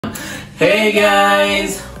Hey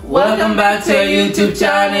guys, welcome back to our YouTube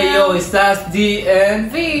channel. Yo, it's D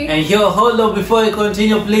and V. And yo, hold up, before you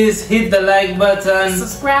continue, please hit the like button,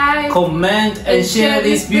 subscribe, comment and share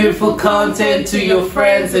this beautiful content to your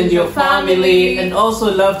friends and your family. And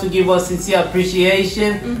also love to give us sincere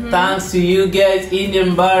appreciation. Thanks to you guys,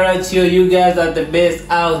 Indian Bharat. You guys are the best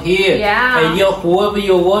out here. Yeah. And yo, whoever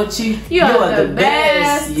you're watching, you are the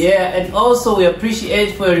best. Yeah. And also we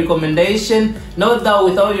appreciate for your recommendation. Note that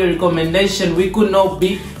without your recommendation we could not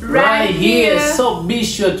be right here. So be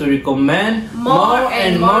sure to recommend more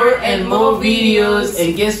and more videos.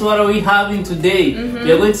 And guess what are we having today?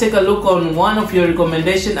 We are going to take a look on one of your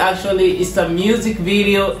recommendations. Actually, it's a music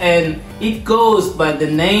video and it goes by the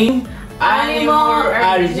name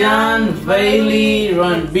ARJAN, VAILLY,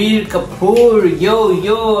 Ranbir, Kapoor.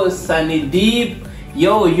 Yo, Sandeep.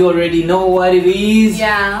 Yo, you already know what it is.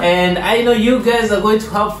 Yeah. And I know you guys are going to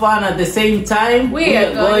have fun at the same time. We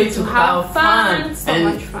are going to have fun. So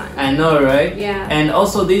much fun. I know, right? Yeah. And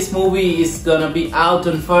also this movie is gonna be out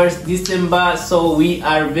on 1st December. So we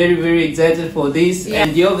are very excited for this. Yeah.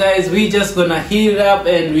 And yo guys, we just gonna heat it up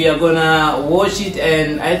and we are gonna watch it.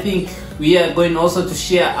 And I think we are going also to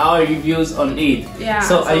share our reviews on it. Yeah.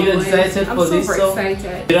 So are you excited for this? I'm super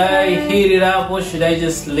excited. Should I heat it up or should I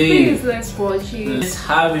just leave? Please, let's watch it. Let's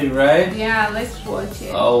have it, right? Yeah, let's watch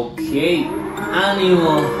it. Okay.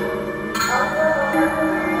 Animal.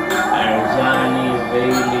 Arjani,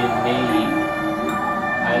 VAILLY, Nelly.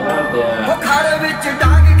 I love that.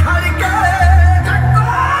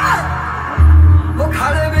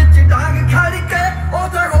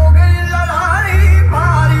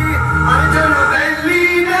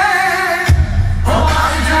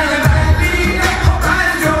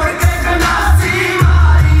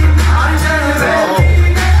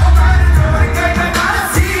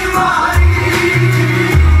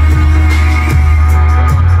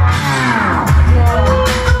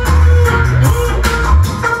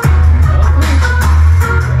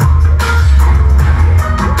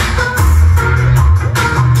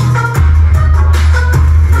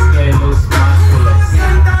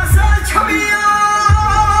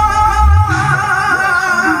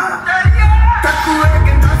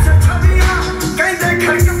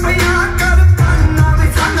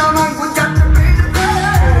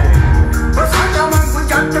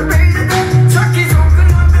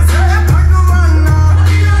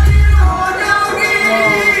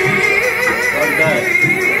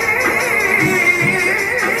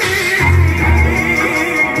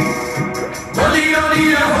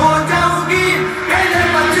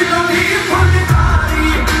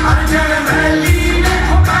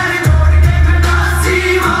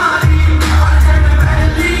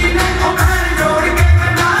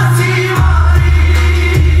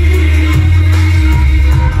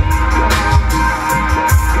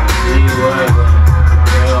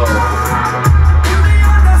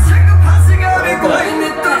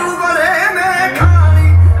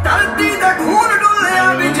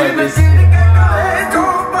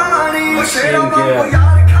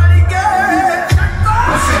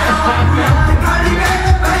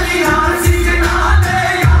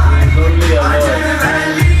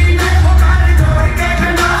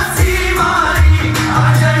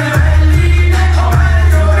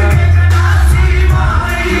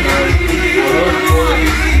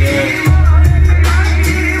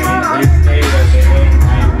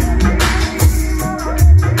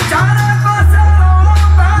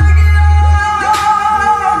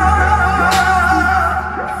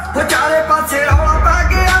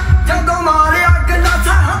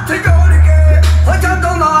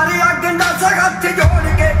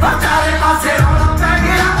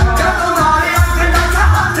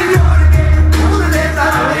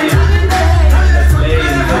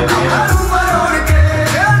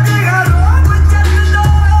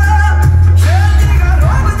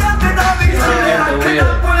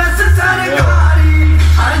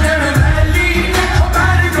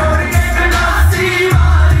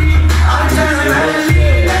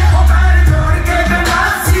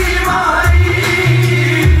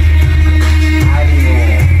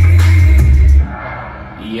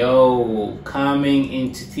 Coming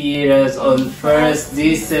into theaters on 1st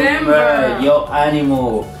December. Yo,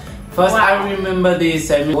 Animal. First, I remember this.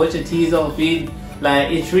 I watched a teaser of it.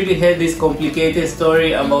 Like, it really had this complicated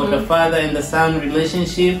story about the father and the son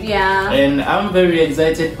relationship. Yeah. And I'm very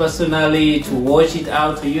excited personally to watch it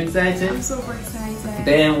out. Are you excited? I'm super excited.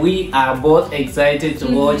 Then we are both excited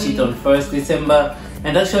to watch it on 1st December.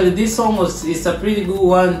 And actually this song is a pretty good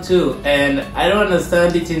one too, and I don't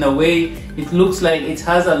understand it in a way. It looks like it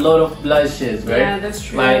has a lot of blushes, right? Yeah, that's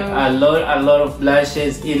true. Like a lot of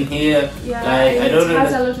blushes in here. Yeah, like and I don't it know.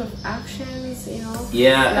 has a lot of actions, you know.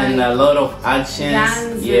 Yeah, like and a lot of actions.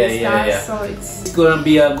 Dance Yeah. So it's gonna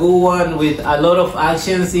be a good one with a lot of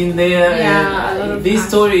actions in there. Yeah, and this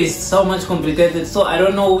story is so much complicated, so I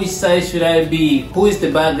don't know which side should I be. Who is the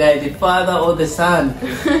bad guy, the father or the son?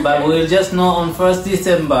 But we'll just know on 1st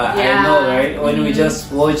December. Yeah. I know, right? When we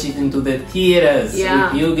just watch it into the theaters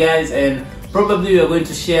with you guys, and probably we are going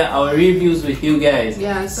to share our reviews with you guys.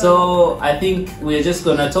 Yeah, so I think we're just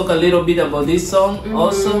gonna talk a little bit about this song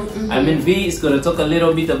also. I mean, V is gonna talk a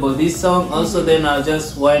little bit about this song also, then I'll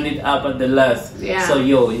just wind it up at the last. Yeah. So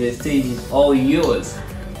yo, the stage is all yours.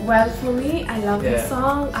 Well, for me, I love the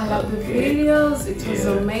song, I love the videos. It was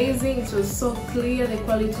amazing, it was so clear, the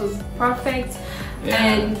quality was perfect.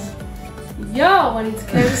 And yo, when it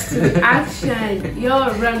comes to the action,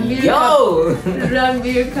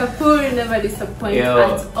 Ranbir Kapoor never disappoints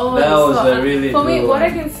at all. That was so, a really for me, good what one. I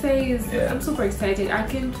can say is I'm super excited. I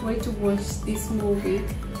can't wait to watch this movie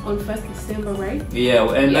on 1st December, right? Yeah,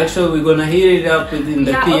 and actually we're gonna heat it up within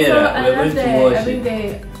the theater. Also, we're going to watch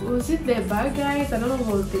it. Was it the bad guys? I don't know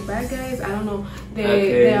about the bad guys. I don't know.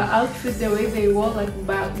 Their outfit, the way they wore, like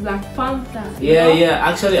Black Panther. Yeah.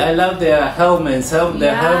 Actually, I love their helmets.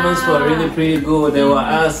 Their helmets were really pretty good. They were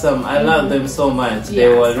awesome. I love them so much. They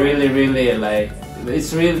were really like,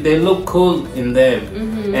 it's really, they look cool in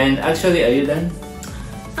them. And actually, are you done?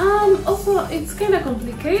 Also, it's kind of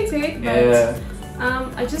complicated, but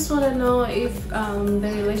I just want to know if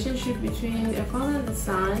the relationship between the father and the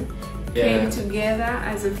son came together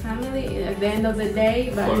as a family at the end of the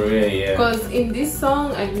day. But for real, because in this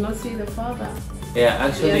song I did not see the father. Yeah,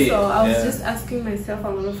 actually. So I was just asking myself a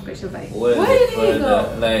lot of questions like, where did he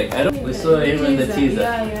go? Like, I don't. We saw him in the teaser.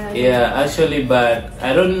 Yeah, actually, but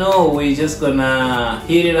I don't know. We're just gonna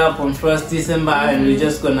hit it up on 1st December, and we're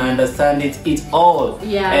just gonna understand it all.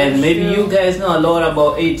 Yeah, and maybe you guys know a lot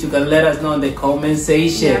about it. You can let us know in the comment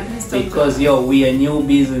section, because we are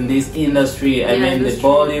newbies in this industry. I mean, the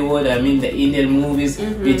Bollywood. I mean, the Indian movies.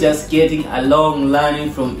 We're just getting along,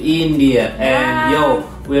 learning from India, and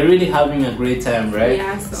we're really having a great time, right?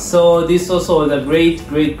 Yeah, so this also was a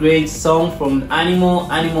great song from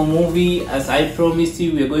Animal movie. As I promised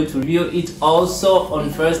you, we're going to review it also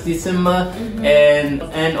on 1st December.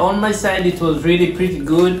 And on my side, it was really pretty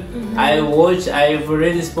good. I've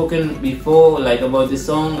already spoken before like about the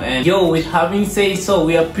song, and with having said so,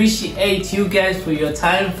 we appreciate you guys for your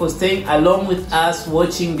time, for staying along with us,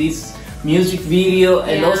 watching this music video,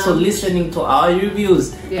 and also listening to our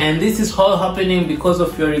reviews. And this is all happening because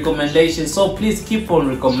of your recommendations, so please keep on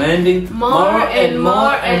recommending more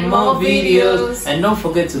videos, and don't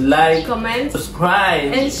forget to like, comment,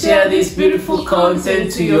 subscribe, and share this beautiful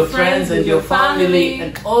content to your friends and your family.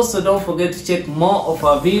 And also don't forget to check more of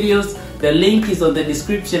our videos. The link is on the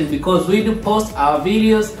description, because we do post our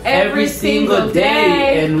videos every single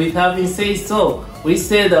day. And with having said so, we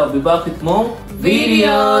said I'll be back with more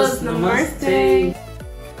videos. Namaste.